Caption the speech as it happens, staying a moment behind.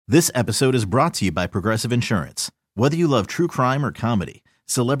This episode is brought to you by Progressive Insurance. Whether you love true crime or comedy,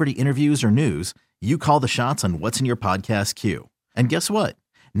 celebrity interviews or news, you call the shots on what's in your podcast queue. And guess what?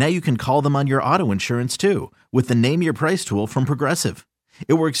 Now you can call them on your auto insurance too with the Name Your Price tool from Progressive.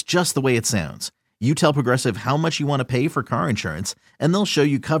 It works just the way it sounds. You tell Progressive how much you want to pay for car insurance, and they'll show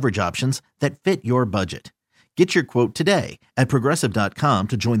you coverage options that fit your budget. Get your quote today at Progressive.com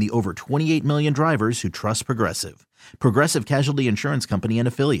to join the over 28 million drivers who trust Progressive. Progressive Casualty Insurance Company and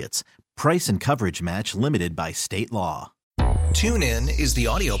Affiliates. Price and coverage match limited by state law. TuneIn is the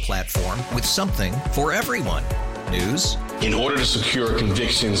audio platform with something for everyone. News. In order to secure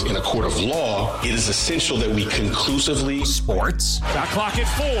convictions in a court of law, it is essential that we conclusively. Sports. Shot clock at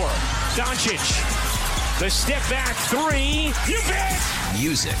 4. Doncic. The step back 3. You bet.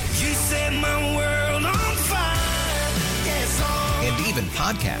 Music. You set my world on fire. Yes, and even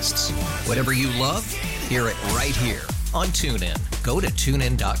podcasts. Whatever you love, hear it right here on TuneIn. Go to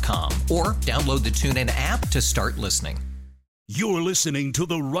TuneIn.com or download the TuneIn app to start listening. You're listening to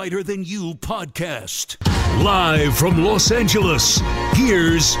the Reiter Than You podcast. Live from Los Angeles,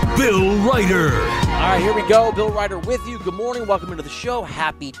 here's Bill Reiter. All right, here we go. Bill Reiter with you. Good morning. Welcome into the show.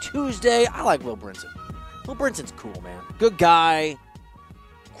 Happy Tuesday. I like Will Brinson. Will Brinson's cool, man. Good guy.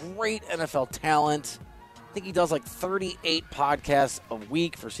 Great NFL talent. I think he does like 38 podcasts a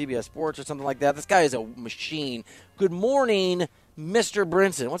week for CBS Sports or something like that. This guy is a machine. Good morning, Mr.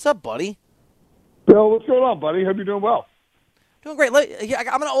 Brinson. What's up, buddy? Bill, what's going on, buddy? Hope you're doing well. Doing great.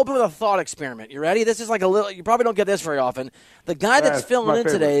 I'm going to open with a thought experiment. You ready? This is like a little, you probably don't get this very often. The guy that's filling in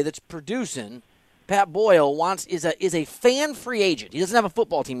today, that's producing, Pat Boyle, is a fan free agent. He doesn't have a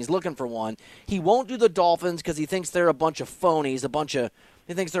football team. He's looking for one. He won't do the Dolphins because he thinks they're a bunch of phonies,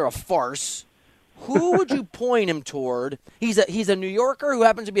 he thinks they're a farce. Who would you point him toward? He's a New Yorker who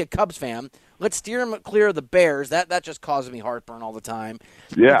happens to be a Cubs fan. Let's steer him clear of the Bears. That just causes me heartburn all the time.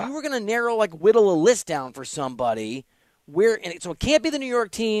 Yeah. If you were going to whittle a list down for somebody, so it can't be the New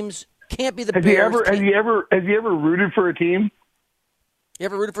York teams, can't be the Bears. Has he ever rooted for a team? You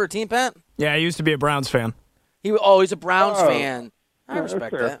ever rooted for a team, Pat? Yeah, I used to be a Browns fan. He's a Browns fan. I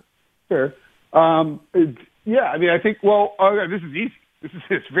respect that. Fair. I think. Well, this is easy. This is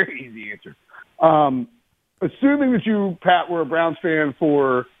a very easy answer. Assuming that you, Pat, were a Browns fan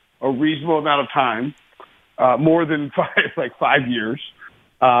for a reasonable amount of time, more than 5 years,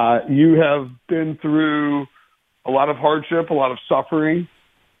 you have been through a lot of hardship, a lot of suffering,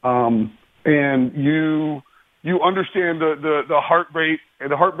 and you understand the heartbreak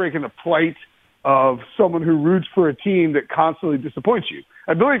and the plight of someone who roots for a team that constantly disappoints you.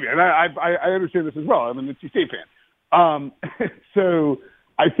 And believe me, and I understand this as well. I'm an NC State fan. So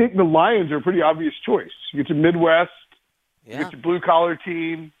I think the Lions are a pretty obvious choice. You get your Midwest, you get your blue-collar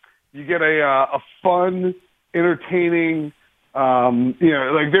team, you get a fun, entertaining, they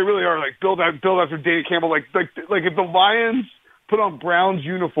really are built after Dana Campbell. Like if the Lions put on Browns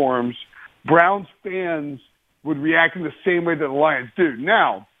uniforms, Browns fans would react in the same way that the Lions do.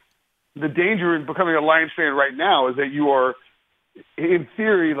 Now, the danger in becoming a Lions fan right now is that you are, in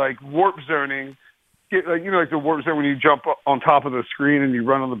theory, warp zoning. The warp zone when you jump on top of the screen and you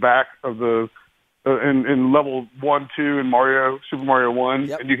run on the back of the in level 1, 2 in Super Mario 1,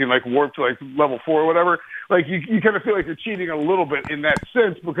 yep. And you can warp to level 4 or whatever. You kind of feel like you're cheating a little bit in that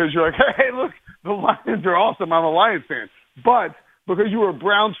sense because you're like, hey, look, the Lions are awesome. I'm a Lions fan. But because you were a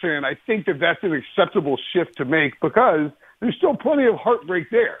Browns fan, I think that's an acceptable shift to make because there's still plenty of heartbreak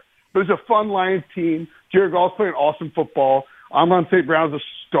there. But it's a fun Lions team. Jared Goff's playing awesome football. Amon St. Brown's a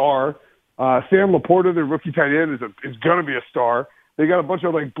star. Sam Laporta, their rookie tight end, is going to be a star. They got a bunch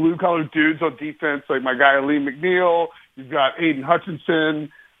of blue-collar dudes on defense, like my guy Lee McNeil. You've got Aiden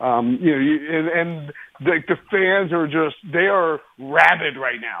Hutchinson. The fans they are rabid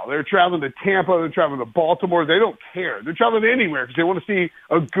right now. They're traveling to Tampa. They're traveling to Baltimore. They don't care. They're traveling anywhere because they want to see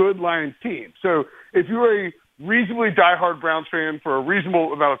a good Lions team. So if you're a reasonably diehard Browns fan for a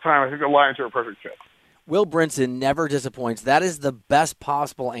reasonable amount of time, I think the Lions are a perfect fit. Will Brinson never disappoints. That is the best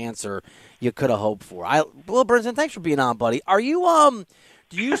possible answer you could have hoped for. Will Brinson, thanks for being on, buddy. Are you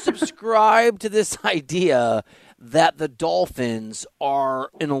do you subscribe to this idea that the Dolphins are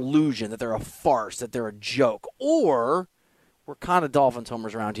an illusion, that they're a farce, that they're a joke? Or, we're kind of Dolphins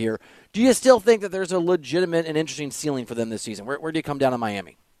homers around here, do you still think that there's a legitimate and interesting ceiling for them this season? Where do you come down in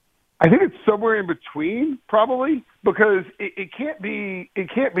Miami? I think it's somewhere in between, probably, because it can't be I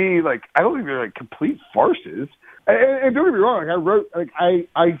don't think they're complete farces. And don't get me wrong, I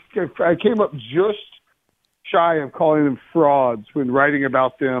came up just shy of calling them frauds when writing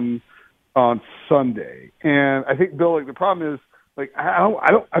about them on Sunday. And I think, Bill, the problem is,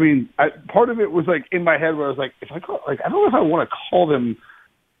 part of it was in my head where I was I don't know if I want to call them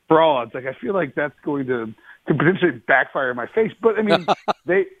frauds. Like, I feel like that's going to potentially backfire in my face. But I mean,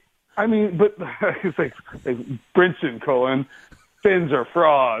 but it's like Brinson, Finns are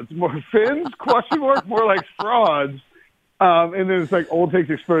frauds. More Finns? Question mark? More like frauds. And then it's like Old Takes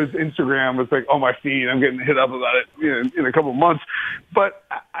Exposed Instagram. It's like, oh, my feed. I'm getting hit up about it in a couple of months. But,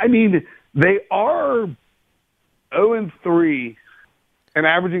 I mean, they are 0-3 and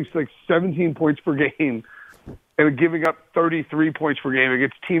averaging like 17 points per game and giving up 33 points per game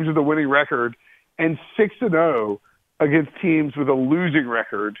against teams with a winning record, and 6-0 against teams with a losing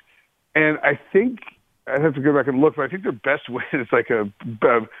record. And I think I'd have to go back and look, but I think their best win is like a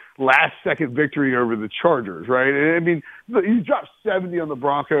last-second victory over the Chargers, right? And I mean, you dropped 70 on the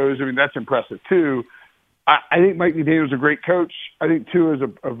Broncos. I mean, that's impressive, too. I think Mike McDaniel is a great coach. I think Tua is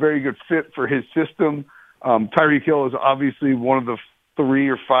a very good fit for his system. Tyreek Hill is obviously one of the 3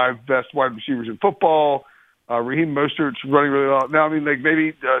 or 5 best wide receivers in football. Raheem Mostert's running really well. Now, I mean, like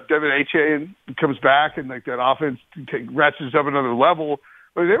maybe Devin Achane comes back and like that offense ratchets up another level.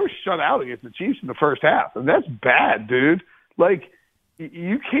 But they were shut out against the Chiefs in the first half, and that's bad, dude. Like,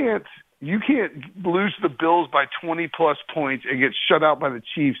 you can't lose the Bills by 20-plus points and get shut out by the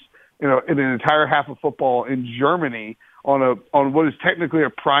Chiefs, in an entire half of football in Germany on what is technically a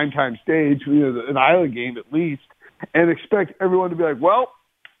primetime stage, an island game at least, and expect everyone to be like, well,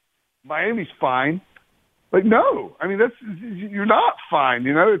 Miami's fine. Like, no, I mean, you're not fine.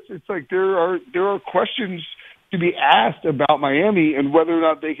 It's like there are questions to be asked about Miami and whether or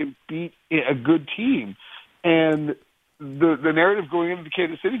not they can beat a good team. And the narrative going into the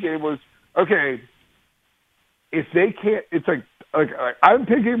Kansas City game was, okay, if they can't, it's like I'm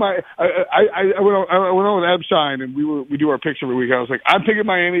picking I went on with Abshine, and we do our picture every week. I was like, I'm picking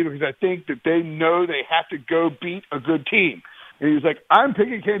Miami because I think that they know they have to go beat a good team. And he was like, I'm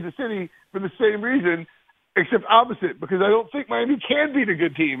picking Kansas City for the same reason, except opposite, because I don't think Miami can beat a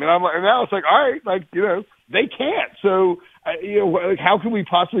good team. And I'm like, and now it's like, all right, like, they can't. So, like, how can we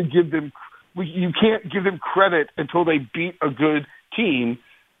possibly give them? You can't give them credit until they beat a good team.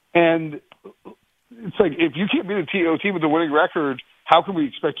 And it's like, if you can't beat a team with a winning record, how can we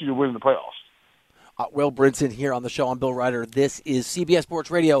expect you to win in the playoffs? Will Brinson here on the show. I'm Bill Reiter. This is CBS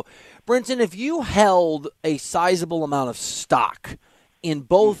Sports Radio. Brinson, if you held a sizable amount of stock in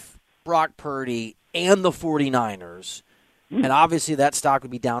both Brock Purdy and the 49ers, and obviously that stock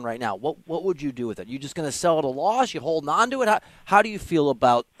would be down right now, what would you do with it? You just going to sell at a loss? You holding on to it? How do you feel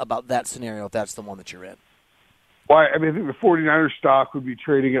about that scenario if that's the one that you're in? Well, I mean, I think the 49ers stock would be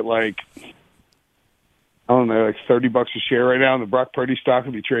trading at like, I don't know, like $30 a share right now, and the Brock Purdy stock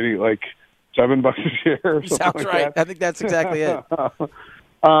would be trading at like $7 a share or something. Sounds like right. that. I think that's exactly it.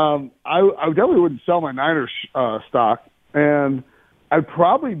 I definitely wouldn't sell my Niners stock, and I'd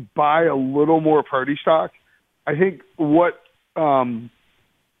probably buy a little more Purdy stock. I think what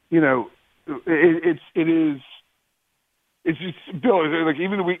it's just Bill. Like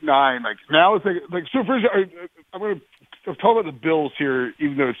even in week 9, like now it's like so. First, I'm going to talk about the Bills here,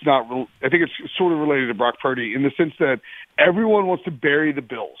 even though it's not. I think it's sort of related to Brock Purdy in the sense that everyone wants to bury the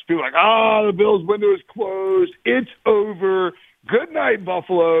Bills. People are like, the Bills' window is closed. It's over. Good night,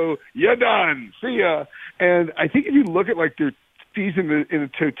 Buffalo. You're done. See ya. And I think if you look at like their season in a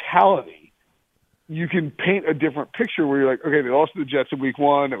totality, you can paint a different picture where you're like, okay, they lost to the Jets in week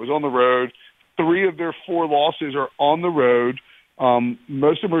 1. It was on the road. 3 of their 4 losses are on the road.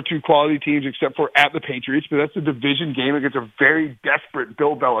 Most of them are to quality teams except for at the Patriots, but that's a division game against a very desperate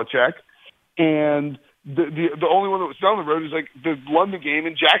Bill Belichick. And the only one that was not on the road is like the London game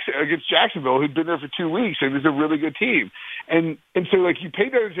against Jacksonville, who'd been there for 2 weeks and was a really good team. And so like you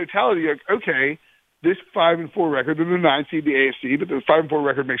paint that in totality, you're like, okay, this 5-4 record, they're the 9th seed in the AFC, but the 5-4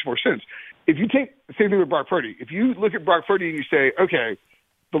 record makes more sense. If you take the same thing with Brock Purdy, if you look at Brock Purdy and you say, okay,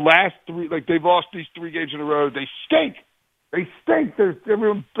 the last 3, like they've lost these 3 games in a row, they stink. They stink.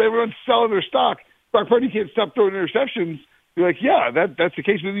 Everyone's selling their stock. Brock Purdy can't stop throwing interceptions. You're like, yeah, that's the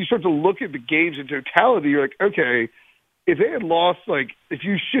case. But then you start to look at the games in totality. You're like, okay, if they had lost, like if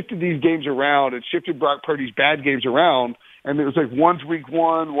you shifted these games around and shifted Brock Purdy's bad games around, and it was like one's week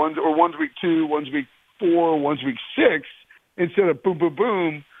 1, one's week 2, one's week 4, one's week 6, instead of boom, boom,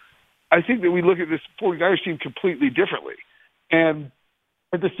 boom, I think that we look at this 49ers team completely differently. And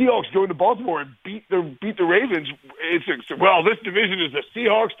if the Seahawks go into Baltimore and beat the Ravens, it's like, well, this division is the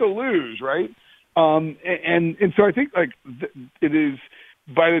Seahawks to lose, right? And so I think like it is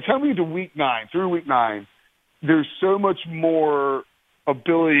by the time we get to week 9, there's so much more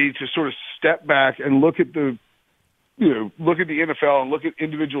ability to sort of step back and look at the NFL and look at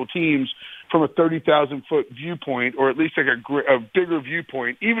individual teams from a 30,000-foot viewpoint, or at least like a bigger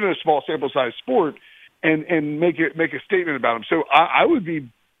viewpoint, even in a small sample size sport, and make a statement about them. So I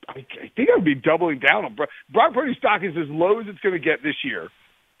I think I would be doubling down on Brock Purdy's stock is as low as it's going to get this year.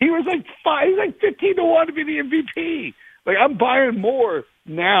 He was like 15-1 to be the MVP. Like, I'm buying more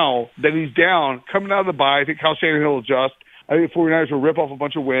now that he's down coming out of the bye. I think Kyle Shanahan will adjust. I think the 49ers will rip off a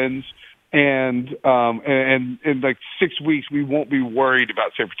bunch of wins, and in like 6 weeks we won't be worried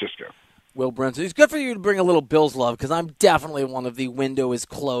about San Francisco. Will Brinson, it's good for you to bring a little Bills love because I'm definitely one of the window is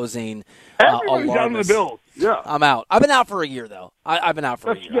closing. Everybody's out on the Bills. Yeah, I'm out. I've been out for a year though. I've been out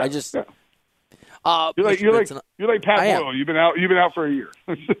for a year. Yeah, I just. Yeah. You're like Pat Boyle. You've been out for a year.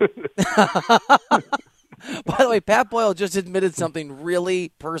 By the way, Pat Boyle just admitted something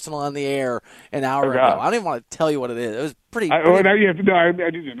really personal on the air an hour ago. I don't even want to tell you what it is. It was pretty. Now you have to know. I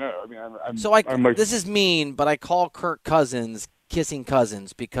need to know. I mean, this is mean, but I call Kirk Cousins kissing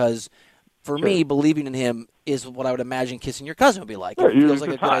cousins because, for me, believing in him is what I would imagine kissing your cousin would be like. It feels like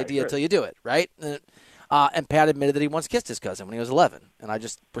a good idea until you do it, right? And Pat admitted that he once kissed his cousin when he was 11, and I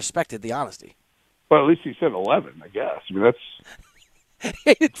just respected the honesty. Well, at least he said 11, I guess. I mean, that's.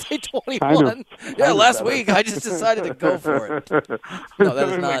 He didn't say 21. Last week I just decided to go for it. No, that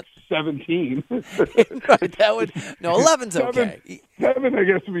is not. Like 17. Right, 11's okay. 7, I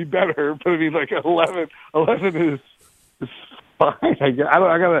guess, would be better, but I mean, like 11 is fine. I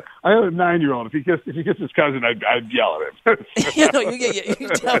got a 9-year-old. If he kissed his cousin, I'd yell at him. You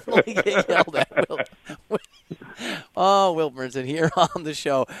definitely get yelled at. Will Brinson here on the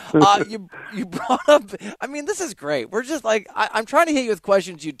show. You brought up. I mean, this is great. We're just like I'm trying to hit you with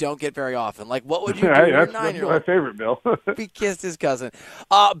questions you don't get very often. Like, what would you do? Your 9-year-old? That's my favorite, Bill. If he kissed his cousin.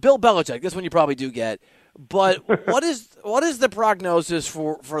 Bill Belichick. This one you probably do get. But what is the prognosis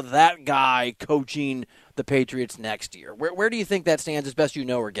for that guy coaching the Patriots next year? Where do you think that stands, as best you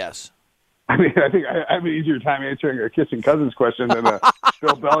know or guess? I mean, I think I have an easier time answering a kissing cousins question than a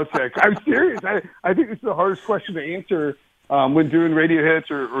Bill Belichick. I'm serious. I think this is the hardest question to answer when doing radio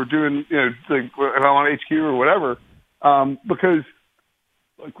hits or doing, like if I'm on HQ or whatever, because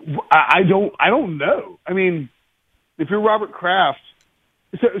like I don't know. I mean, if you're Robert Kraft,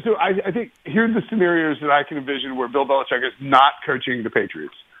 so I think here's the scenarios that I can envision where Bill Belichick is not coaching the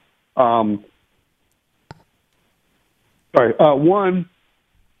Patriots. One.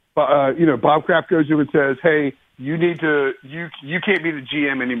 Bob Kraft goes to him and says, "Hey, you can't be the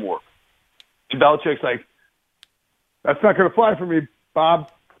GM anymore." And Belichick's like, "That's not going to fly for me,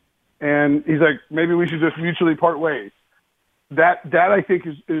 Bob." And he's like, "Maybe we should just mutually part ways." That I think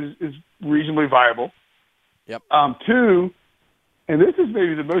is reasonably viable. Yep. 2, and this is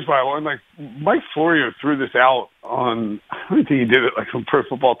maybe the most viable. And like Mike Florio threw this out on, I don't think he did it like on Pro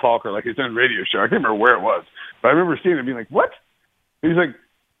Football Talk or like his own radio show. I can't remember where it was, but I remember seeing it being like, "What?" And he's like,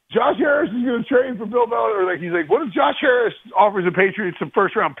 Josh Harris is going to trade for Bill Belichick. Or like, he's like, what if Josh Harris offers the Patriots some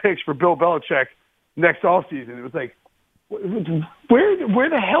first-round picks for Bill Belichick next offseason? It was like, where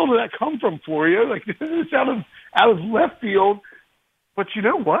the hell did that come from, Florio? Like, this is out of left field. But you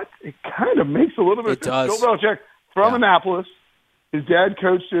know what? It kind of makes a little bit of sense. Bill Belichick from Annapolis. His dad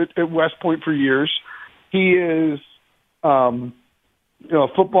coached at West Point for years. He is a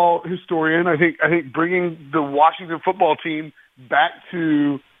football historian. I think bringing the Washington football team back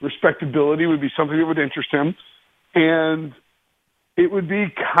to respectability would be something that would interest him, and it would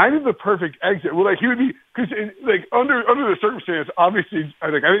be kind of the perfect exit. Well, like he would be because like under the circumstance, obviously, I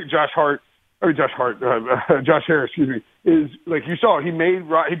think Josh Harris, excuse me, is like you saw he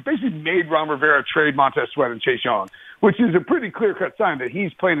basically made Ron Rivera trade Montez Sweat and Chase Young, which is a pretty clear cut sign that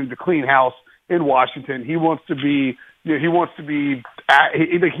he's planning to clean house in Washington. He wants to be he wants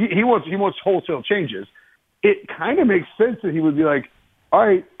wholesale changes. It kind of makes sense that he would be like, all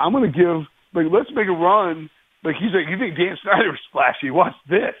right, I'm going to give, like, let's make a run. Like, he's like, you think Dan Snyder was splashy? Watch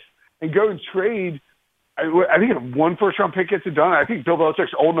this. And go and trade. I think if 1 first-round pick gets it done, I think Bill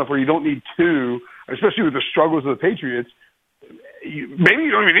Belichick's old enough where you don't need 2, especially with the struggles of the Patriots. Maybe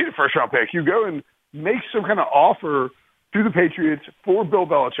you don't even need a first-round pick. You go and make some kind of offer to the Patriots for Bill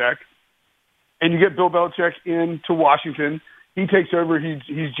Belichick, and you get Bill Belichick into Washington. He takes over. He's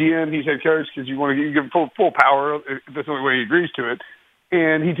GM. He's head coach because you give him full power. That's the only way he agrees to it.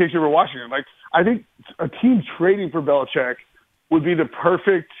 And he takes over Washington. Like I think a team trading for Belichick would be the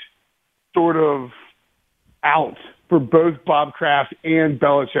perfect sort of out for both Bob Kraft and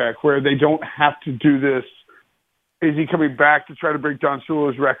Belichick, where they don't have to do this. Is he coming back to try to break Don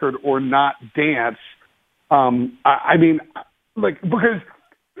Shula's record or not? Dance. I mean, like because.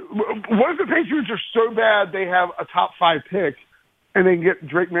 What if the Patriots are so bad they have a top 5 pick and they can get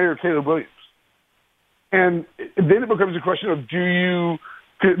Drake May or Caleb Williams? And then it becomes a question of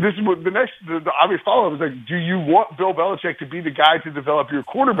this is what the obvious follow-up is like, do you want Bill Belichick to be the guy to develop your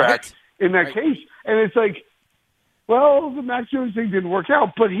quarterback in that case? And it's like, well, the Mac Jones thing didn't work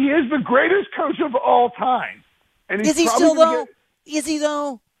out, but he is the greatest coach of all time. And is he still, though? Is he,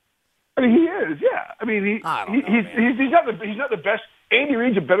 though? I mean, he is, yeah. I mean, he's not the best. Andy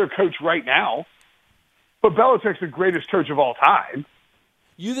Reid's a better coach right now, but Belichick's the greatest coach of all time.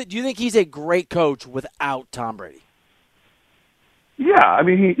 Do you think he's a great coach without Tom Brady? Yeah, I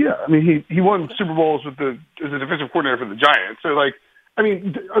mean, he won Super Bowls as a defensive coordinator for the Giants. So, like, I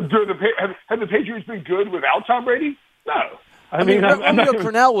mean, have the Patriots been good without Tom Brady? No. I mean, Romeo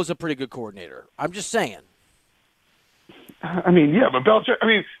Crennel was a pretty good coordinator. I'm just saying. I mean, yeah, but Belichick. I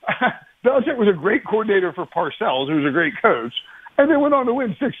mean, Belichick was a great coordinator for Parcells, who was a great coach, and then went on to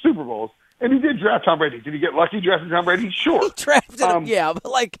win 6 Super Bowls. And he did draft Tom Brady. Did he get lucky drafting Tom Brady? Sure. He drafted him, yeah, but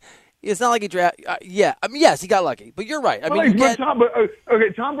like, it's not like he drafted. Yeah, I mean, yes, he got lucky, but you're right. I mean, Tom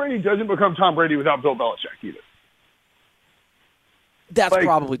Brady doesn't become Tom Brady without Bill Belichick either. That's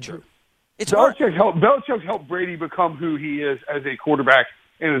probably true. Belichick helped Brady become who he is as a quarterback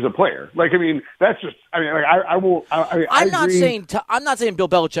and as a player. Like, I mean, that's just. I mean, like, I'm not saying Bill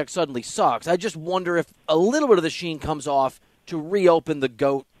Belichick suddenly sucks. I just wonder if a little bit of the sheen comes off to reopen the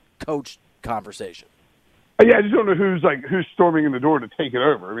GOAT coach conversation. Yeah, I just don't know who's storming in the door to take it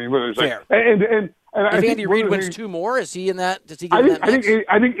over. I mean, whether it's fair. And if Andy Reid wins 2 more, is he in that? Does he get in that mix?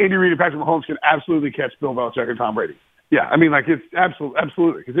 I think Andy Reid and Patrick Mahomes can absolutely catch Bill Belichick and Tom Brady. Yeah, I mean, like, it's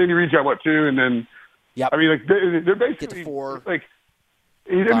absolutely, because Andy Reid's got 2, and then I mean, like, they're basically get to 4. Like,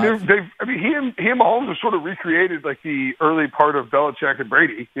 he and Mahomes have sort of recreated like the early part of Belichick and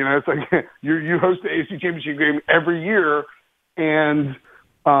Brady. You know, it's like you host the AFC Championship game every year, and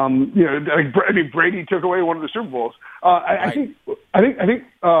you know, like, I mean, Brady took away one of the Super Bowls. I think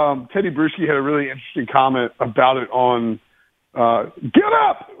Teddy Bruschi had a really interesting comment about it on Get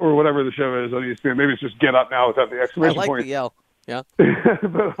Up or whatever the show is on ESPN. Maybe it's just Get Up now without the exclamation point. I like the yell. Yeah.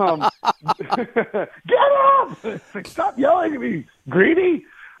 But, get up! It's like, stop yelling at me, greedy.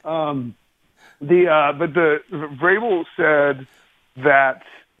 But Vrabel said that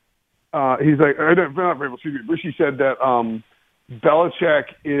he's like, not Vrabel, excuse me. Bruschi said that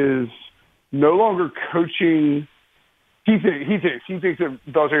Belichick is no longer coaching. He thinks that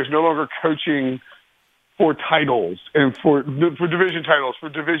Belichick is no longer coaching for titles and for division titles,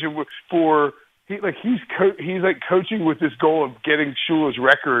 he's coaching with this goal of getting Shula's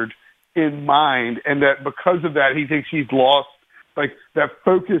record in mind, and that because of that, he thinks he's lost, like, that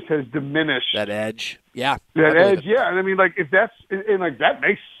focus has diminished. That edge. Yeah. That edge, yeah. And I mean, like, if that's, and like, that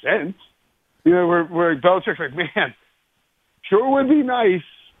makes sense. You know, where Belichick's like, man, sure would be nice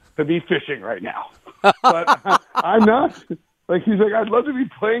to be fishing right now. But I'm not. Like, he's like, I'd love to be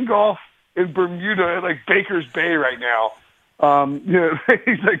playing golf in Bermuda at, like, Baker's Bay right now. You know,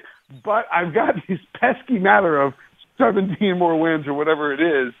 he's like, but I've got this pesky matter of 17 more wins or whatever it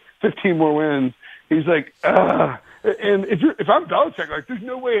is, 15 more wins. He's like, ugh. And if I'm Belichick, like, there's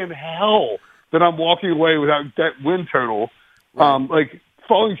no way in hell that I'm walking away without that win total. Right. Like,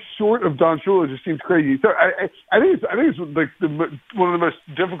 falling short of Don Shula just seems crazy. So I think it's like one of the most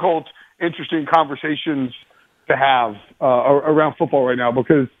difficult, interesting conversations to have around football right now,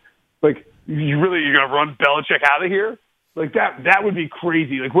 because, like, you're going to run Belichick out of here? Like, that would be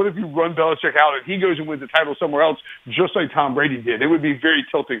crazy. Like, what if you run Belichick out and he goes and wins the title somewhere else, just like Tom Brady did? It would be very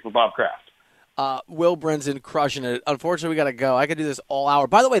tilting for Bob Kraft. Will Brinson crushing it. Unfortunately, we got to go. I could do this all hour.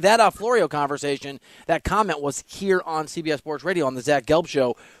 By the way, that Florio conversation, that comment was here on CBS Sports Radio on the Zach Gelb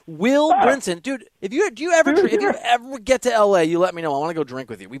Show. Will Brinson, dude, if you ever get to LA, you let me know. I want to go drink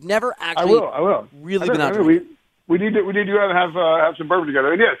with you. We've never actually I will. Really been out drinking. We need to have some bourbon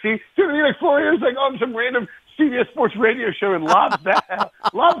together. And yeah, see, like Florio's like on some random CBS Sports Radio show and lobs that out.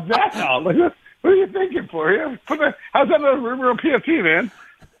 Like, what are you thinking, Florio? How's that a rumor on PFT, man?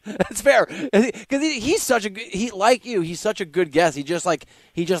 That's fair, because he's such a good. He's such a good guest. He just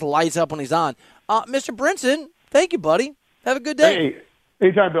lights up when he's on. Mr. Brinson, thank you, buddy. Have a good day. Hey,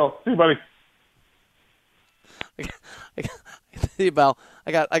 anytime, Bill. See you, buddy. See you, Bill.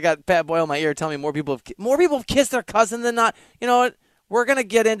 I got Pat Boyle in my ear telling me more people have kissed their cousin than not. You know what? We're gonna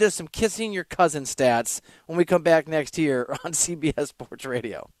get into some kissing your cousin stats when we come back next year on CBS Sports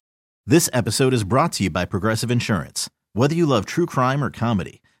Radio. This episode is brought to you by Progressive Insurance. Whether you love true crime or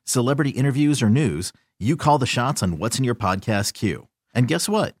comedy, celebrity interviews or news, you call the shots on what's in your podcast queue. And guess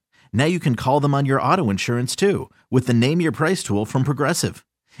what? Now you can call them on your auto insurance too with the Name Your Price tool from Progressive.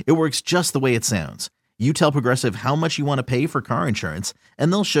 It works just the way it sounds. You tell Progressive how much you want to pay for car insurance,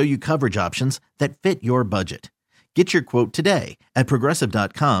 and they'll show you coverage options that fit your budget. Get your quote today at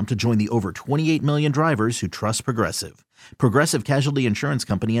Progressive.com to join the over 28 million drivers who trust Progressive. Progressive Casualty Insurance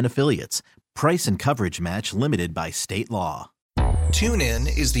Company and Affiliates. Price and coverage match limited by state law.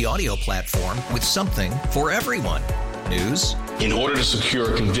 TuneIn is the audio platform with something for everyone. News. In order to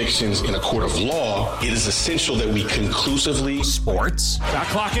secure convictions in a court of law, it is essential that we conclusively. Sports. Shot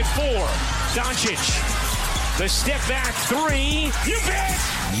clock at 4. Doncic. The step back 3. You bet.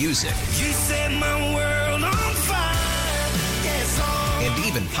 Music. You set my world on fire. Yes, and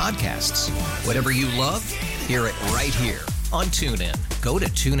even podcasts. Whatever you love, hear it right here on TuneIn. Go to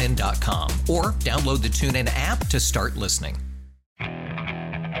TuneIn.com or download the TuneIn app to start listening.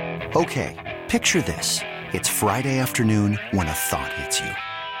 Okay, picture this. It's Friday afternoon when a thought hits you.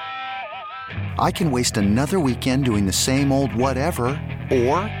 I can waste another weekend doing the same old whatever,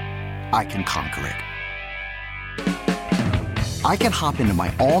 or I can conquer it. I can hop into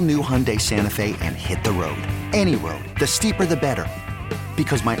my all-new Hyundai Santa Fe and hit the road. Any road. The steeper, the better.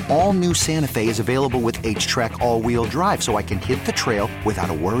 Because my all-new Santa Fe is available with H-Track all-wheel drive, so I can hit the trail without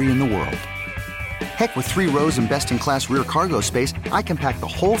a worry in the world. Heck, with 3 rows and best-in-class rear cargo space, I can pack the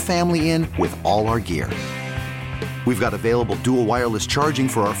whole family in with all our gear. We've got available dual wireless charging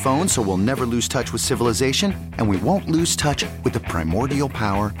for our phones, so we'll never lose touch with civilization, and we won't lose touch with the primordial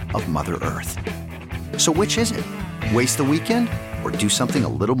power of Mother Earth. So which is it? Waste the weekend or do something a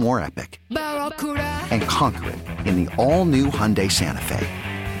little more epic? And conquer it in the all-new Hyundai Santa Fe.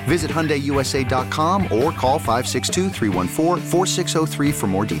 Visit HyundaiUSA.com or call 562-314-4603 for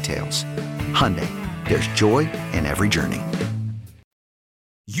more details. Hyundai, there's joy in every journey.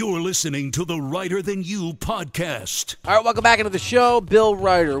 You're listening to the Reiter Than You podcast. All right, welcome back into the show. Bill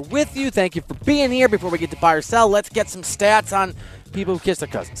Reiter with you. Thank you for being here. Before we get to buy or sell, let's get some stats on people who kiss their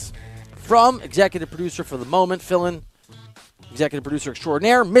cousins. From executive producer for the moment, fill-in executive producer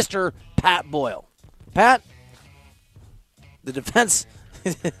extraordinaire, Mr. Pat Boyle. Pat, the defense,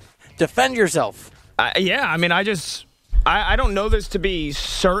 defend yourself. Yeah, I mean, I don't know this to be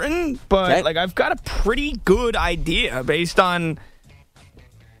certain, but I've got a pretty good idea based on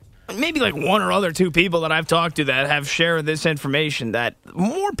maybe like one or other 2 people that I've talked to that have shared this information, that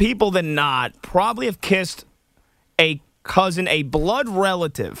more people than not probably have kissed a cousin, a blood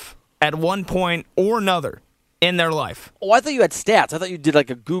relative, at one point or another in their life. Oh, I thought you had stats. I thought you did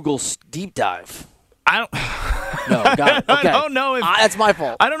like a Google deep dive. I don't. No, got it. Okay. I don't know if that's my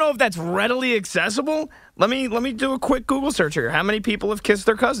fault. I don't know if that's readily accessible. Let me do a quick Google search here. How many people have kissed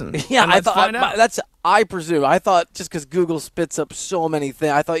their cousin? Yeah, I thought I presume. I thought just because Google spits up so many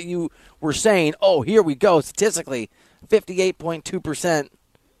things, I thought you were saying, "Oh, here we go." Statistically, 58.2%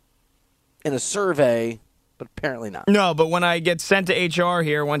 in a survey, but apparently not. No, but when I get sent to HR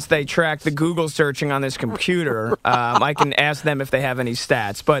here, once they track the Google searching on this computer, I can ask them if they have any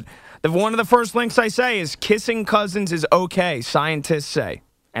stats. But one of the first links I say is kissing cousins is okay, scientists say.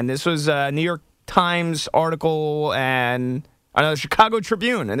 And this was a New York Times article and the Chicago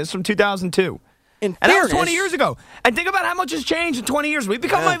Tribune, and this is from 2002. And that was 20 years ago. And think about how much has changed in 20 years. We've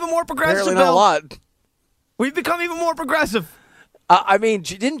become even more progressive, Bill. Not a lot. We've become even more progressive. I mean,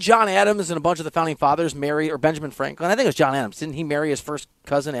 didn't John Adams and a bunch of the founding fathers marry, or Benjamin Franklin? I think it was John Adams. Didn't he marry his first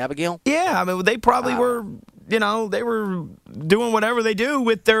cousin, Abigail? Yeah, I mean, they probably were, they were doing whatever they do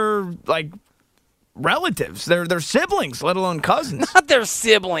with their, relatives, their siblings, let alone cousins. Not their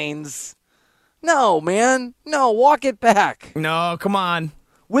siblings. No, man. No, walk it back. No, come on.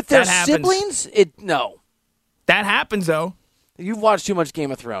 With their siblings? No. That happens, though. You've watched too much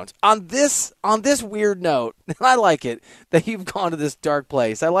Game of Thrones. On this weird note, I like it that you've gone to this dark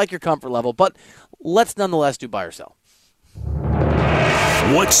place. I like your comfort level, but let's nonetheless do buy or sell.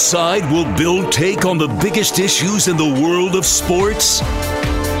 What side will Bill take on the biggest issues in the world of sports?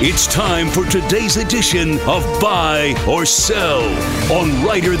 It's time for today's edition of Buy or Sell on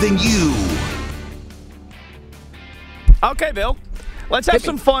Reiter Than You. Okay, Bill. Let's have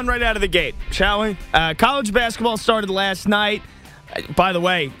some fun right out of the gate, shall we? College basketball started last night. By the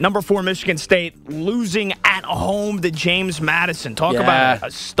way, number 4 Michigan State losing at home to James Madison. Talk about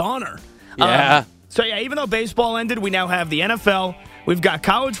a stunner. Yeah. Even though baseball ended, we now have the NFL. We've got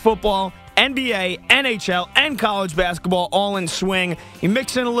college football, NBA, NHL, and college basketball all in swing. You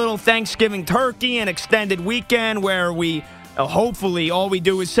mix in a little Thanksgiving turkey and extended weekend where we hopefully all we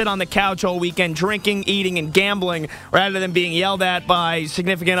do is sit on the couch all weekend drinking, eating, and gambling rather than being yelled at by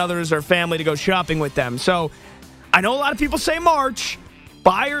significant others or family to go shopping with them. So I know a lot of people say March.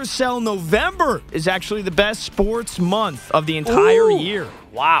 Buy or sell November is actually the best sports month of the entire year.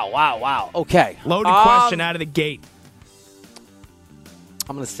 Wow. Okay. Loaded question out of the gate.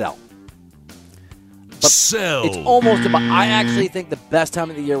 I'm going to sell. But sell. It's almost about. I actually think the best time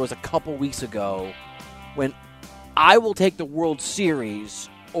of the year was a couple weeks ago when I will take the World Series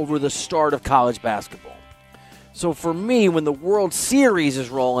over the start of college basketball. So for me, when the World Series is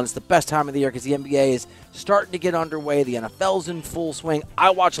rolling, it's the best time of the year because the NBA is starting to get underway. The NFL's in full swing.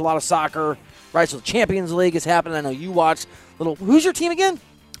 I watch a lot of soccer, right? So the Champions League is happening. I know you watch. Who's your team again?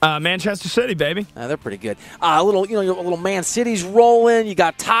 Manchester City, baby. They're pretty good. A little Man City's rolling. You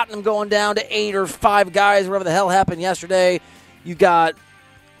got Tottenham going down to 8 or 5 guys, whatever the hell happened yesterday. You got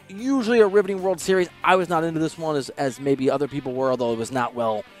usually a riveting World Series. I was not into this one as maybe other people were, although it was not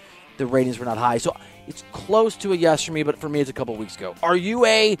well. The ratings were not high. So it's close to a yes for me, but for me it's a couple weeks ago. Are you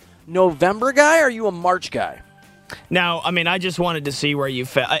a November guy or are you a March guy? Now, I mean, I just wanted to see where you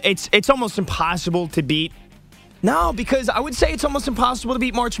fell. It's almost impossible to beat. No, because I would say it's almost impossible to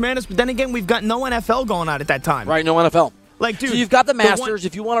beat March Madness, but then again, we've got no NFL going on at that time. Right, no NFL. Like, dude, so you've got the Masters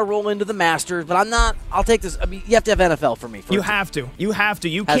if you want to roll into the Masters, but I'll take this. I mean, you have to have NFL for me. You have to. You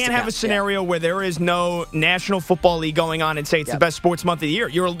can't have a scenario where there is no National Football League going on and say it's the best sports month of the year.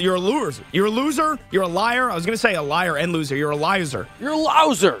 You're a loser. You're a loser. You're a liar. I was going to say a liar and loser. You're a liar. You're a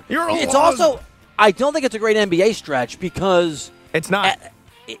louser. It's also, I don't think it's a great NBA stretch because it's not.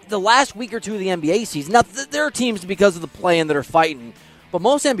 The last week or two of the NBA season, now there are teams because of the play-in that are fighting. But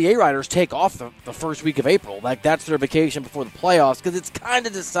most NBA writers take off the first week of April. Like, that's their vacation before the playoffs because it's kind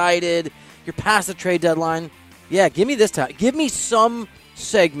of decided. You're past the trade deadline. Yeah, give me this time. Give me some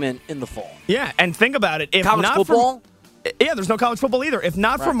segment in the fall. Yeah, and think about it. If college not football? There's no college football either. If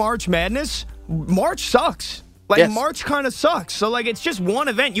not for March Madness, March sucks. March kind of sucks. So, it's just one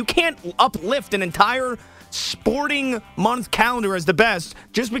event. You can't uplift an entire sporting month calendar as the best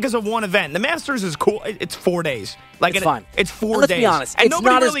just because of one event. The Masters is cool. It's 4 days. It's fine. It's 4 days. Let's be honest. And it's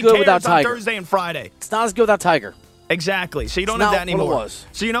nobody not really as good cares without Tiger. on Thursday and Friday. It's not as good without Tiger. Exactly. So you don't it's have that anymore. What it was.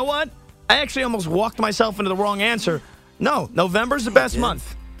 So you know what? I actually almost walked myself into the wrong answer. No, November's the best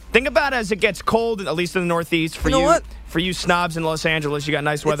month. Think about it as it gets cold, at least in the Northeast. For you know what? For you snobs in Los Angeles, you got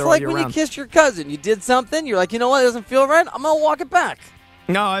nice weather all year round. It's like when you kissed your cousin. You did something. You're like, you know what? It doesn't feel right. I'm going to walk it back.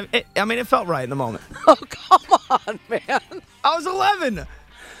 No, it felt right in the moment. Oh, come on, man. I was 11.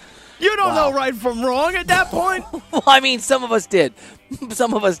 You don't know right from wrong at that point. Well, I mean, some of us did.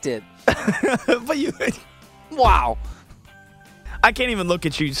 Some of us did. But you... Wow. I can't even look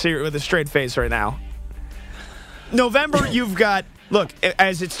at you with a straight face right now. November, you've got... Look,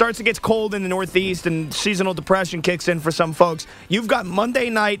 as it starts to get cold in the Northeast and seasonal depression kicks in for some folks, you've got Monday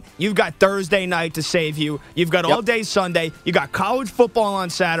night, you've got Thursday night to save you. You've got all day Sunday. You got college football on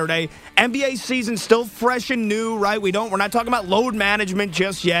Saturday. NBA season still fresh and new, right? We're not talking about load management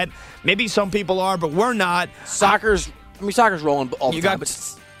just yet. Maybe some people are, but we're not. Soccer's rolling all the time.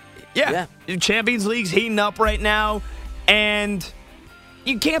 Yeah. Champions League's heating up right now, and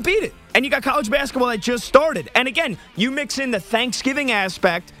you can't beat it. And you got college basketball that just started. And again, you mix in the Thanksgiving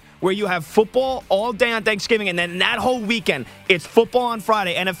aspect where you have football all day on Thanksgiving, and then that whole weekend, it's football on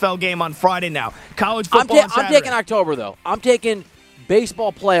Friday, NFL game on Friday now. College football on Saturday. I'm taking October, though. I'm taking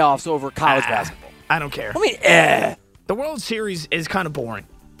baseball playoffs over college basketball. I don't care. I mean, The World Series is kind of boring.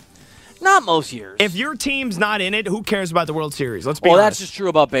 Not most years. If your team's not in it, who cares about the World Series? Let's be honest. Well, that's just true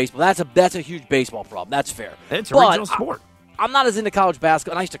about baseball. That's a huge baseball problem. That's fair. It's a regional sport. I'm not as into college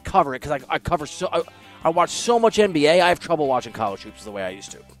basketball, and I used to cover it because I watch so much NBA. I have trouble watching college hoops the way I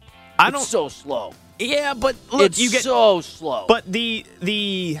used to. It's so slow. Yeah, but look, it's so slow. But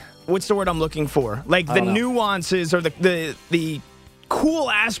the what's the word I'm looking for? Like the nuances or the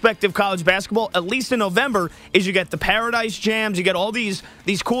cool aspect of college basketball, at least in November, is you get the Paradise Jams, you get all these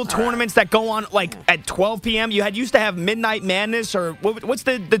cool tournaments that go on like at 12 p.m. You used to have Midnight Madness, or what's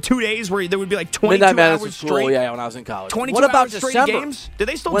the 2 days where there would be like 22 hours straight? Cool, yeah, when I was in college. 22 what about hours straight December? Games? Do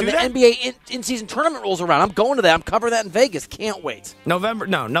they still when do that? When the NBA in-season tournament rolls around, I'm going to that. I'm covering that in Vegas. Can't wait.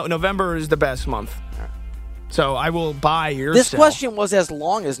 November is the best month. So I will buy your This sell. question was as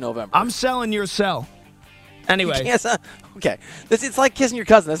long as November. I'm selling your sell. Anyway. Okay. It's like kissing your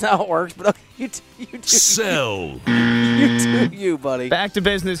cousin. That's not how it works. But you do. Sell. You do you, buddy. Back to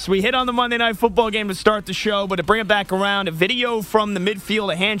business. We hit on the Monday Night Football game to start the show, but to bring it back around, a video from the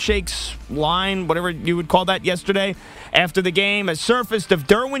midfield, a handshakes line, whatever you would call that yesterday, after the game, has surfaced of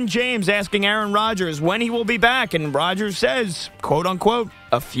Derwin James asking Aaron Rodgers when he will be back, and Rodgers says, quote unquote,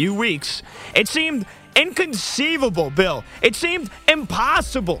 a few weeks. It seemed inconceivable, Bill. It seemed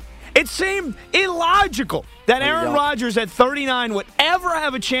impossible. It seemed illogical that Aaron Rodgers at 39 would ever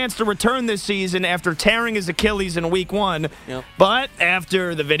have a chance to return this season after tearing his Achilles in week 1. Yep. But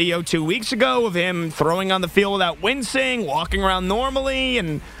after the video 2 weeks ago of him throwing on the field without wincing, walking around normally,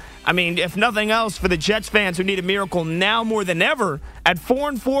 and I mean, if nothing else, for the Jets fans who need a miracle now more than ever, at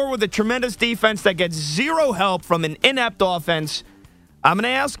 4-4 with a tremendous defense that gets zero help from an inept offense, I'm going to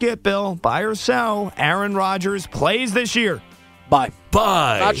ask you, Bill, buy or sell, Aaron Rodgers plays this year. Buy.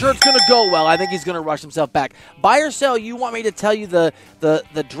 Buy. Not sure it's going to go well. I think he's going to rush himself back. Buy or sell, you want me to tell you the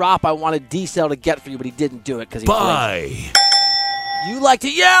drop I wanted D-Cell to get for you, but he didn't do it because he Buy. You like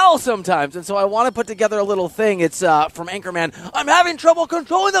to yell sometimes, and so I want to put together a little thing. It's from Anchorman. I'm having trouble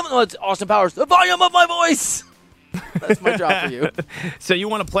controlling them. Oh, it's Austin Powers. The volume of my voice. That's my job for you. So you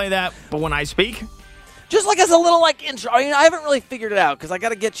want to play that, but when I speak? Just like as a little intro. I mean, I haven't really figured it out because I got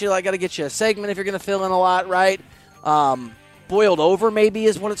to get you a segment if you're going to fill in a lot, right? Boiled over maybe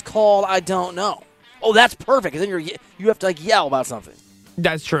is what it's called. I don't know. Oh, that's perfect. Because then you have to yell about something.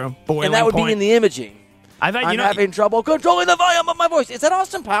 That's true. Boiling and that would point. be in the imaging. I'm having trouble controlling the volume of my voice. Is that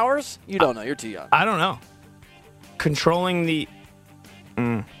Austin Powers? You don't know. You're too young. I don't know. Controlling the...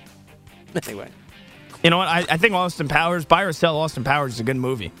 Anyway. You know what? I think Austin Powers, buy or sell Austin Powers is a good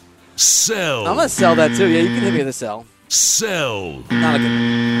movie. Sell. I'm going to sell that too. Yeah, you can hit me with a sell. Sell. Not a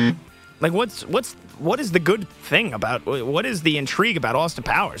good Like, what is the good thing about... What is the intrigue about Austin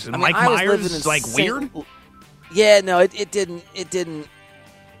Powers? Is Mike I Myers weird? Yeah, no, it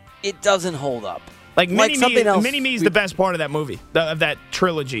doesn't hold up. Mini-Me is the best part of that movie, of that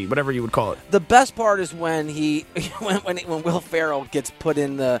trilogy, whatever you would call it. The best part is when when Will Ferrell gets put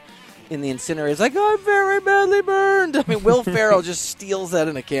in the incinerator. He's like, I'm very badly burned. I mean, Will Ferrell just steals that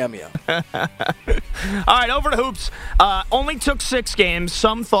in a cameo. All right, over to hoops. Only took 6 games.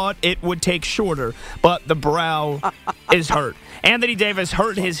 Some thought it would take shorter, but the brow is hurt. Anthony Davis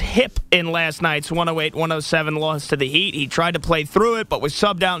hurt his hip in last night's 108-107 loss to the Heat. He tried to play through it, but was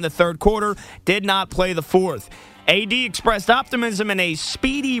subbed out in the third quarter. Did not play the fourth. AD expressed optimism in a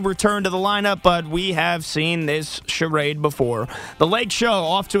speedy return to the lineup, but we have seen this charade before. The Lake Show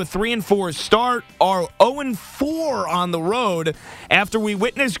off to a 3-4 start, are 0-4 on the road after we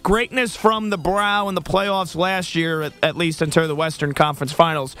witnessed greatness from the brow in the playoffs last year, at least until the Western Conference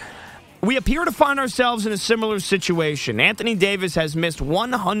Finals. We appear to find ourselves in a similar situation. Anthony Davis has missed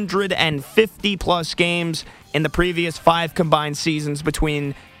 150-plus games in the previous 5 combined seasons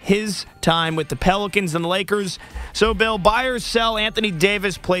between his time with the Pelicans and the Lakers. So, Bill, buy or sell, Anthony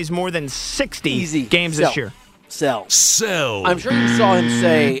Davis plays more than 60 games this year. Sell. I'm sure you saw him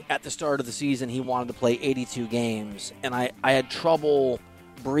say at the start of the season he wanted to play 82 games, and I had trouble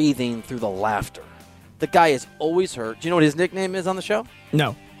breathing through the laughter. The guy is always hurt. Do you know what his nickname is on the show?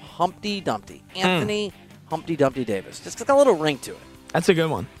 No. Humpty Dumpty. Anthony Humpty Dumpty Davis. Just got a little ring to it. That's a good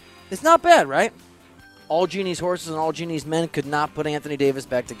one. It's not bad, right? All Genie's horses and all Genie's men could not put Anthony Davis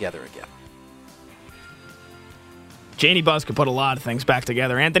back together again. Jeannie Buss could put a lot of things back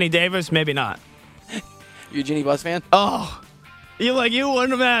together. Anthony Davis, maybe not. You a Jeannie Buss fan? Oh, you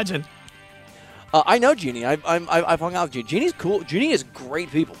wouldn't imagine. I know Jeannie. I've hung out with Jeannie. Jeannie's cool. Jeannie is great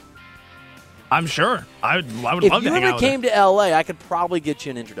people. I'm sure. I would love to hang out with her. If you ever came to L.A., I could probably get you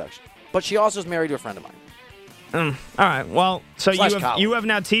an introduction. But she also is married to a friend of mine. All right. Well, so you have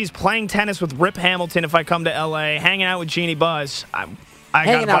now teased playing tennis with Rip Hamilton if I come to L.A., hanging out with Jeannie Buss. I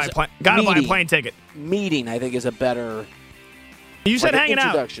gotta buy a plane ticket. Meeting, I think, is a better. You said hanging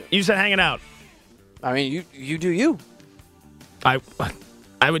out. You said hanging out. I mean, you do you. I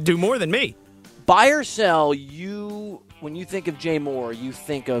would do more than me. Buy or sell, when you think of Jay Moore, you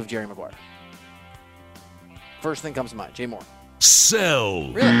think of Jerry Maguire. First thing comes to mind, Jay Moore.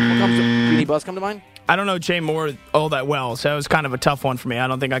 Sell. Really? What comes to Jeannie Buss come to mind? I don't know Jay Moore all that well, so it was kind of a tough one for me. I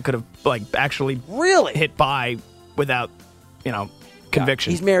don't think I could have actually hit buy without,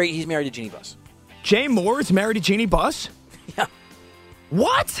 conviction. Yeah, he's married to Jeannie Buss. Jay Moore is married to Jeannie Buss? Yeah.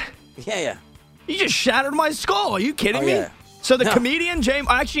 What? Yeah. You just shattered my skull. Are you kidding me? Yeah. So the comedian Jay,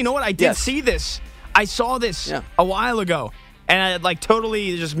 actually, you know what? I did see this. I saw this a while ago, and I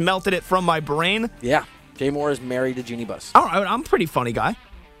totally just melted it from my brain. Yeah. Jay Moore is married to Jeannie Buss. All right, I'm a pretty funny guy.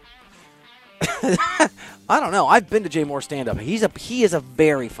 I don't know. I've been to Jay Moore stand-up. He is a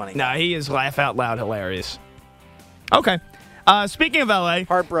very funny guy. No, he is laugh out loud hilarious. Okay. Speaking of L.A.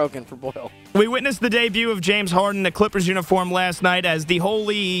 Heartbroken for Boyle. We witnessed the debut of James Harden in the Clippers uniform last night as the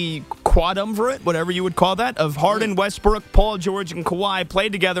holy quadumvirate, whatever you would call that, of Harden, Westbrook, Paul George, and Kawhi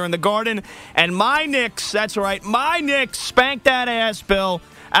played together in the Garden. And my Knicks, that's right, my Knicks spanked that ass, Bill,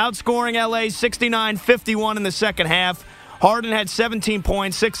 outscoring L.A. 69-51 in the second half. Harden had 17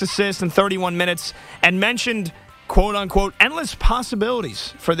 points, 6 assists in 31 minutes, and mentioned, quote-unquote, endless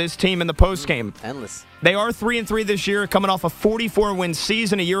possibilities for this team in the postgame. Endless. They are 3-3 this year, coming off a 44-win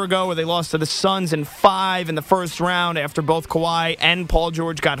season a year ago where they lost to the Suns in 5 in the first round after both Kawhi and Paul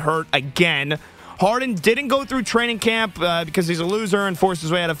George got hurt again. Harden didn't go through training camp because he's a loser and forced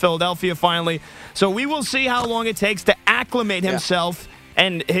his way out of Philadelphia finally. So we will see how long it takes to acclimate himself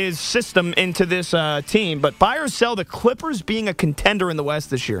and his system into this team. But buy or sell the Clippers being a contender in the West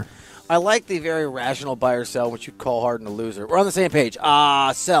this year? I like the very rational buy or sell, which you call Harden a loser. We're on the same page.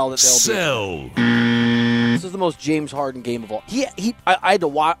 Sell that they'll be. This is the most James Harden game of all. I had to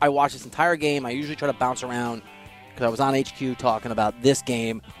watch. I watched this entire game. I usually try to bounce around because I was on HQ talking about this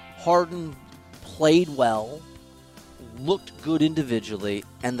game. Harden played well, looked good individually,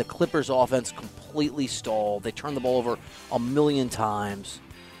 and the Clippers' offense completely stalled. They turned the ball over a million times.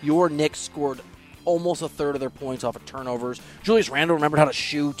 Your Knicks scored almost a third of their points off of turnovers. Julius Randle remembered how to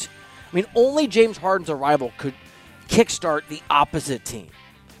shoot. I mean, only James Harden's arrival could kickstart the opposite team.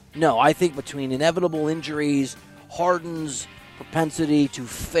 No, I think between inevitable injuries, Harden's propensity to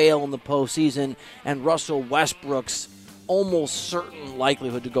fail in the postseason, and Russell Westbrook's almost certain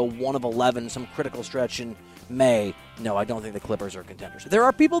likelihood to go 1 of 11 in some critical stretch in May, no, I don't think the Clippers are contenders. There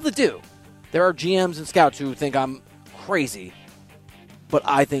are people that do. There are GMs and scouts who think I'm crazy, but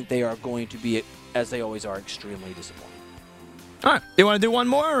I think they are going to be, as they always are, extremely disappointing. All right. You want to do one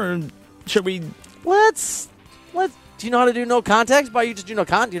more, or should we? Let's. Do you know how to do no context? By you just do no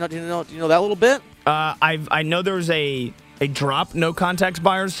context. Do you know that little bit? I know there's a drop, no context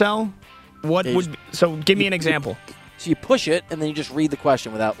buy or sell. So give me an example. So you push it, and then you just read the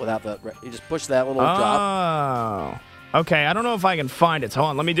question without the. You just push that little drop. Oh, okay. I don't know if I can find it. So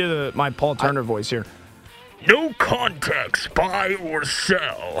hold on, let me do my Paul Turner voice here. No context, buy or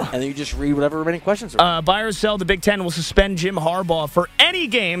sell. And then you just read whatever remaining questions are. Buy or sell, the Big Ten will suspend Jim Harbaugh for any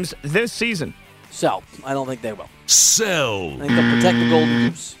games this season. Sell. I don't think they will. Sell. I think they'll protect the Golden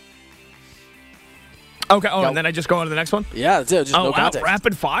Goose. Okay, and then I just go on to the next one? Yeah, that's it. Just no context.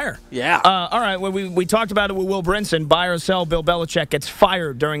 Rapid fire. Yeah. All right, well, we talked about it with Will Brinson. Buy or sell, Bill Belichick gets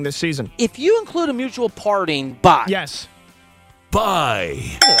fired during this season. If you include a mutual parting, buy. Yes. Buy.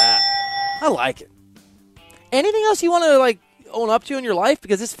 Look at that. I like it. Anything else you want to, own up to in your life?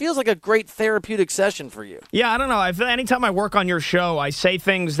 Because this feels like a great therapeutic session for you. Yeah, I don't know. I feel anytime I work on your show, I say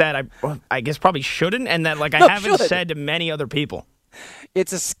things that I guess probably shouldn't, and that I haven't said to many other people.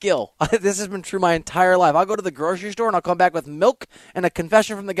 It's a skill. This has been true my entire life. I'll go to the grocery store and I'll come back with milk and a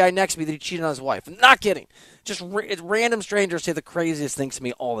confession from the guy next to me that he cheated on his wife. I'm not kidding. Just random strangers say the craziest things to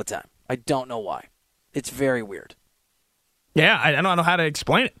me all the time. I don't know why. It's very weird. Yeah, I don't know how to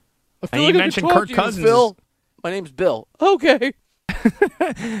explain it. You mentioned Kirk Cousins. Bill. My name's Bill. Okay.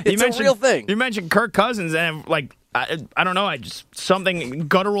 It's a real thing. You mentioned Kirk Cousins, and I don't know. Something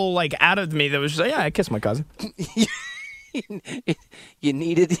guttural out of me that was just I kissed my cousin. You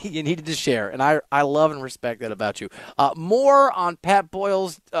needed to share, and I love and respect that about you. More on Pat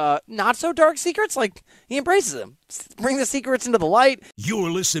Boyle's not so dark secrets. He embraces them. Bring the secrets into the light.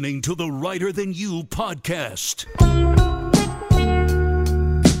 You're listening to the Reiter Than You podcast.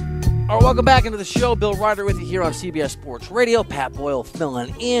 All right, welcome back into the show. Bill Reiter with you here on CBS Sports Radio. Pat Boyle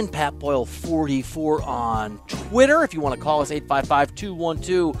filling in. Pat Boyle 44 on Twitter. If you want to call us,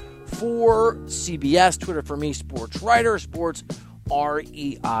 855-212-4CBS. Twitter for me, Sports Reiter. Sports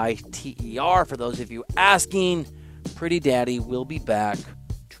Reiter. For those of you asking, Pretty Daddy will be back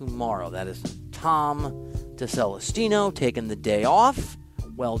tomorrow. That is Tom DeCelestino taking the day off.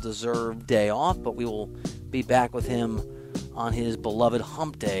 Well-deserved day off, but we will be back with him on his beloved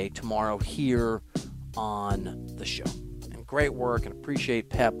hump day tomorrow here on the show. And great work, and appreciate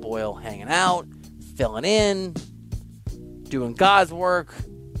Pat Boyle hanging out, filling in, doing God's work,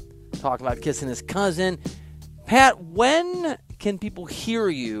 talking about kissing his cousin. Pat, when can people hear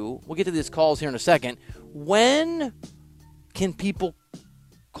you? We'll get to these calls here in a second. When can people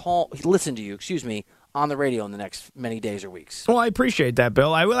listen to you, on the radio in the next many days or weeks? Well, I appreciate that,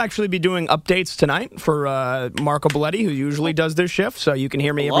 Bill. I will actually be doing updates tonight for Marco Belletti, who usually does this shift, so you can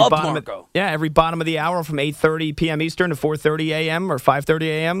hear me every bottom of the hour from 8:30 p.m. Eastern to 4:30 a.m. or 5:30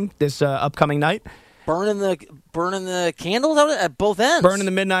 a.m. this upcoming night. Burning the candles out at both ends. Burning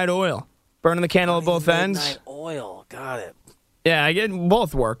the midnight oil. Burning the candle at both ends. Midnight oil. Got it. Yeah, I get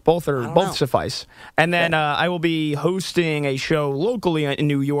both work. Both suffice. And then I will be hosting a show locally in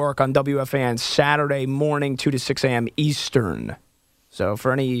New York on WFAN Saturday morning, 2 to 6 a.m. Eastern. So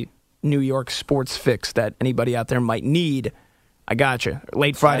for any New York sports fix that anybody out there might need, I got you.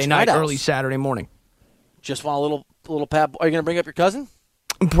 Late Friday night, early Saturday morning. Just want a little Pat. Are you going to bring up your cousin?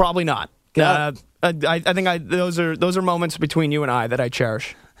 Probably not. I think those are moments between you and I that I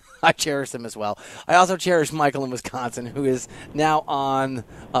cherish. I cherish them as well. I also cherish Michael in Wisconsin, who is now on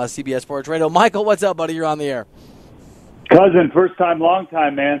CBS Sports Radio. Michael, what's up, buddy? You're on the air. Cousin, first time, long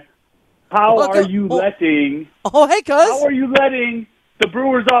time, man. How are you letting the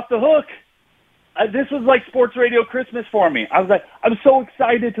Brewers off the hook? This was like sports radio Christmas for me. I'm so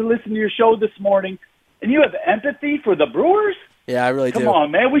excited to listen to your show this morning, and you have empathy for the Brewers? Yeah, I really do. Come on,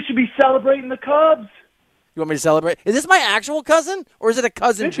 man. We should be celebrating the Cubs. You want me to celebrate? Is this my actual cousin, or is it a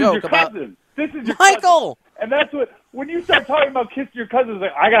cousin joke about cousin? This is your Michael? Cousin. And that's what, when you start talking about kissing your cousin, it's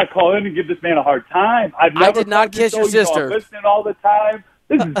like, I got to call in and give this man a hard time. I did not kiss your sister. I'm listening all the time.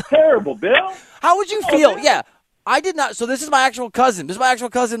 This is terrible, Bill. How would you feel? Yeah, I did not. So this is my actual cousin. This is my actual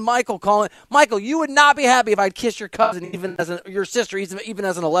cousin, Michael, calling. Michael, you would not be happy if I'd kissed your cousin, your sister, even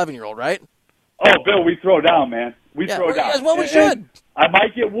as an 11-year-old, right? Oh, Bill, we throw down, man. We throw down. As well we should. I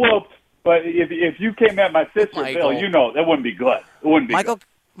might get whooped, but if you came at my sister, Michael. Bill, you know that wouldn't be good. It wouldn't be good.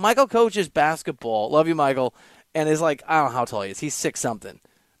 Michael coaches basketball. Love you, Michael. And is like, I don't know how tall he is. He's 6-something.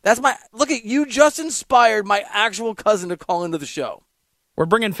 Look at you just inspired my actual cousin to call into the show. We're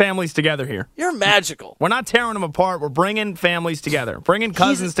bringing families together here. You're magical. We're not tearing them apart. We're bringing families together. Bringing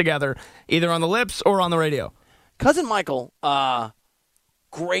cousins together, either on the lips or on the radio. Cousin Michael,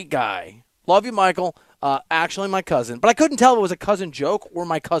 great guy. Love you, Michael. Actually, my cousin. But I couldn't tell if it was a cousin joke or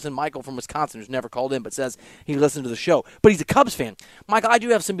my cousin Michael from Wisconsin, who's never called in but says he listened to the show. But he's a Cubs fan. Michael, I do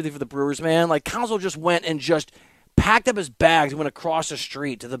have sympathy for the Brewers, man. Like, Council just went and just packed up his bags and went across the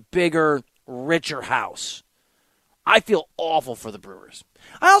street to the bigger, richer house. I feel awful for the Brewers.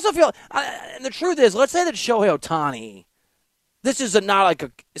 I also feel, and the truth is, let's say that Shohei Ohtani,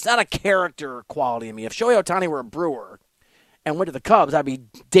 it's not a character quality in me. If Shohei Ohtani were a Brewer and went to the Cubs, I'd be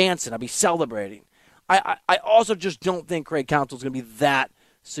dancing, I'd be celebrating. I also just don't think Craig Counsell is going to be that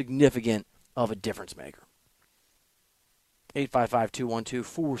significant of a difference maker.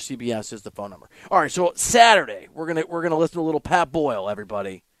 855-212-4CBS is the phone number. All right, so Saturday, we're gonna listen to a little Pat Boyle,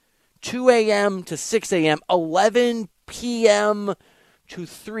 everybody. 2 a.m. to 6 a.m., 11 p.m. to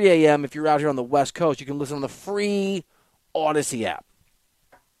 3 a.m. If you're out here on the West Coast, you can listen on the free Odyssey app.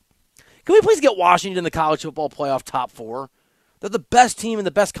 Can we please get Washington in the college football playoff top 4? They're the best team in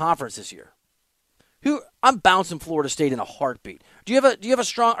the best conference this year. I'm bouncing Florida State in a heartbeat. Do you have a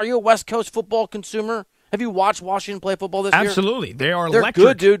strong? Are you a West Coast football consumer? Have you watched Washington play football this year? Absolutely, they're electric.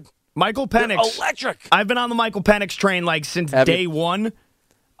 Good, dude. Michael Penix, they're electric. I've been on the Michael Penix train since day one.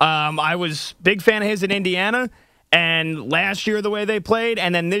 I was big fan of his in Indiana, and last year the way they played,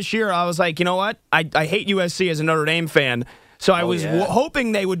 and then this year I was like, you know what? I hate USC as a Notre Dame fan, so I was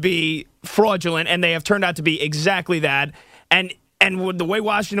hoping they would be fraudulent, and they have turned out to be exactly that. And with the way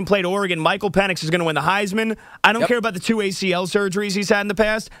Washington played Oregon, Michael Penix is going to win the Heisman. I don't care about the 2 ACL surgeries he's had in the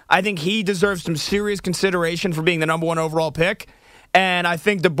past. I think he deserves some serious consideration for being the number 1 overall pick. And I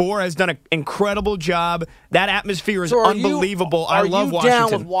think DeBoer has done an incredible job. That atmosphere is unbelievable. I love Washington. Are you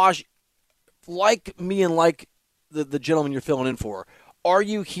down with Washington? Like me and like the gentleman you're filling in for, are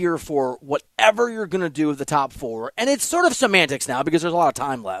you here for whatever you're going to do with the top 4? And it's sort of semantics now because there's a lot of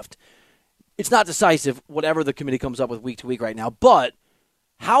time left. It's not decisive, whatever the committee comes up with week to week right now. But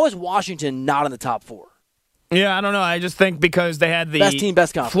how is Washington not in the top 4? Yeah, I don't know. I just think because they had the best team,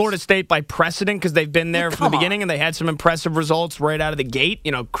 best conference. Florida State by precedent because they've been there from the beginning and they had some impressive results right out of the gate,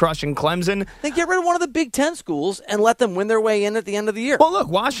 crushing Clemson. Then get rid of one of the Big Ten schools and let them win their way in at the end of the year. Well, look,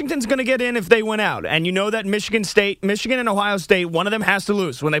 Washington's going to get in if they win out. And you know that Michigan and Ohio State, one of them has to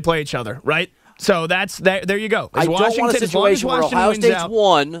lose when they play each other, right? So there you go. I don't want a situation where Ohio State's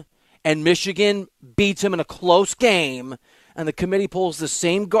won and Michigan beats him in a close game, and the committee pulls the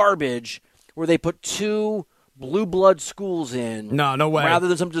same garbage where they put 2 blue blood schools in. No way. Rather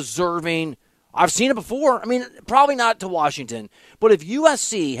than some deserving. I've seen it before. I mean, probably not to Washington, but if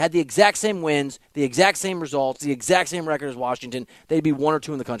USC had the exact same wins, the exact same results, the exact same record as Washington, they'd be 1 or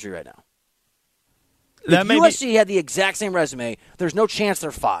 2 in the country right now. If USC had the exact same resume, there's no chance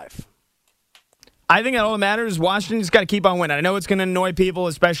they're 5. I think that all that matters is Washington's got to keep on winning. I know it's going to annoy people,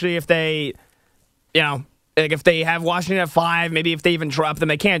 especially if they, if they have Washington at 5, maybe if they even drop them,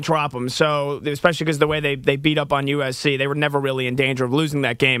 they can't drop them. So, especially because the way they beat up on USC, they were never really in danger of losing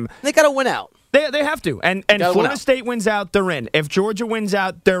that game. They got to win out. They have to. And Florida State wins out, they're in. If Georgia wins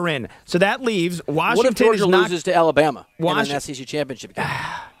out, they're in. So that leaves Washington. What if Georgia loses to Alabama in an SEC championship game?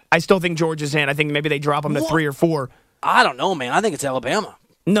 I still think Georgia's in. I think maybe they drop them to 3 or 4. I don't know, man. I think it's Alabama.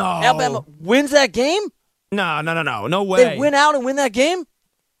 No. Alabama wins that game? No. No way. They win out and win that game?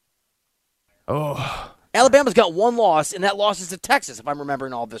 Oh. Alabama's got 1 loss, and that loss is to Texas, if I'm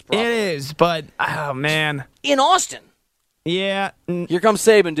remembering all of this properly. It is, but, oh, man. In Austin. Yeah. Here comes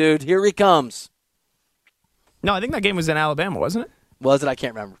Saban, dude. Here he comes. No, I think that game was in Alabama, wasn't it? Was it? I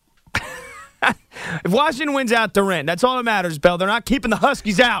can't remember. If Washington wins out, they're in. That's all that matters, Bill. They're not keeping the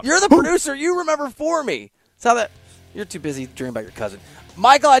Huskies out. You're the producer. You remember for me. You're too busy dreaming about your cousin.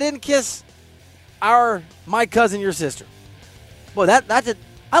 Michael, I didn't kiss my cousin, your sister. Boy, that's it.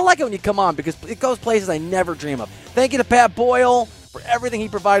 I like it when you come on because it goes places I never dream of. Thank you to Pat Boyle for everything he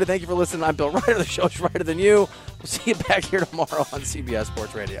provided. Thank you for listening. I'm Bill Reiter. The show's Reiter Than You. We'll see you back here tomorrow on CBS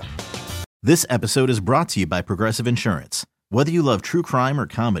Sports Radio. This episode is brought to you by Progressive Insurance. Whether you love true crime or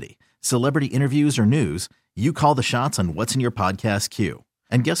comedy, celebrity interviews or news, you call the shots on what's in your podcast queue.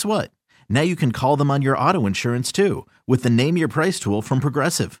 And guess what? Now you can call them on your auto insurance too with the Name Your Price tool from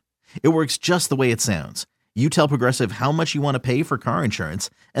Progressive. It works just the way it sounds. You tell Progressive how much you want to pay for car insurance,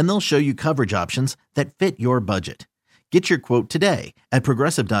 and they'll show you coverage options that fit your budget. Get your quote today at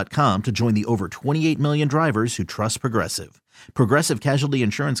Progressive.com to join the over 28 million drivers who trust Progressive. Progressive Casualty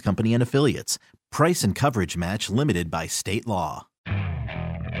Insurance Company and Affiliates. Price and coverage match limited by state law.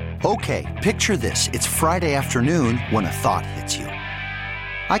 Okay, picture this. It's Friday afternoon when a thought hits you.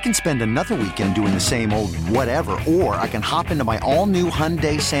 I can spend another weekend doing the same old whatever, or I can hop into my all-new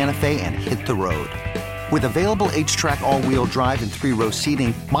Hyundai Santa Fe and hit the road. With available H-Track all-wheel drive and 3-row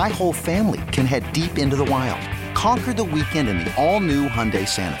seating, my whole family can head deep into the wild. Conquer the weekend in the all-new Hyundai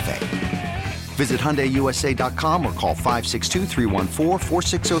Santa Fe. Visit HyundaiUSA.com or call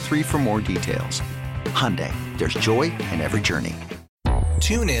 562-314-4603 for more details. Hyundai, there's joy in every journey.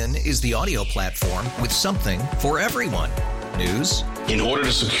 TuneIn is the audio platform with something for everyone. News. In order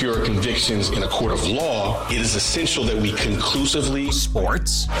to secure convictions in a court of law, it is essential that we conclusively.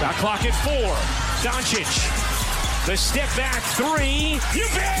 Sports. Shot clock at 4. Doncic. The step back 3. You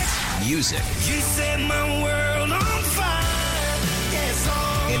bet. Music. You set my world on fire. Yes,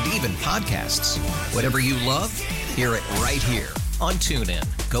 and even podcasts. Whatever you love, hear it right here on TuneIn.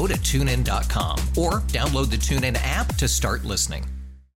 Go to TuneIn.com or download the TuneIn app to start listening.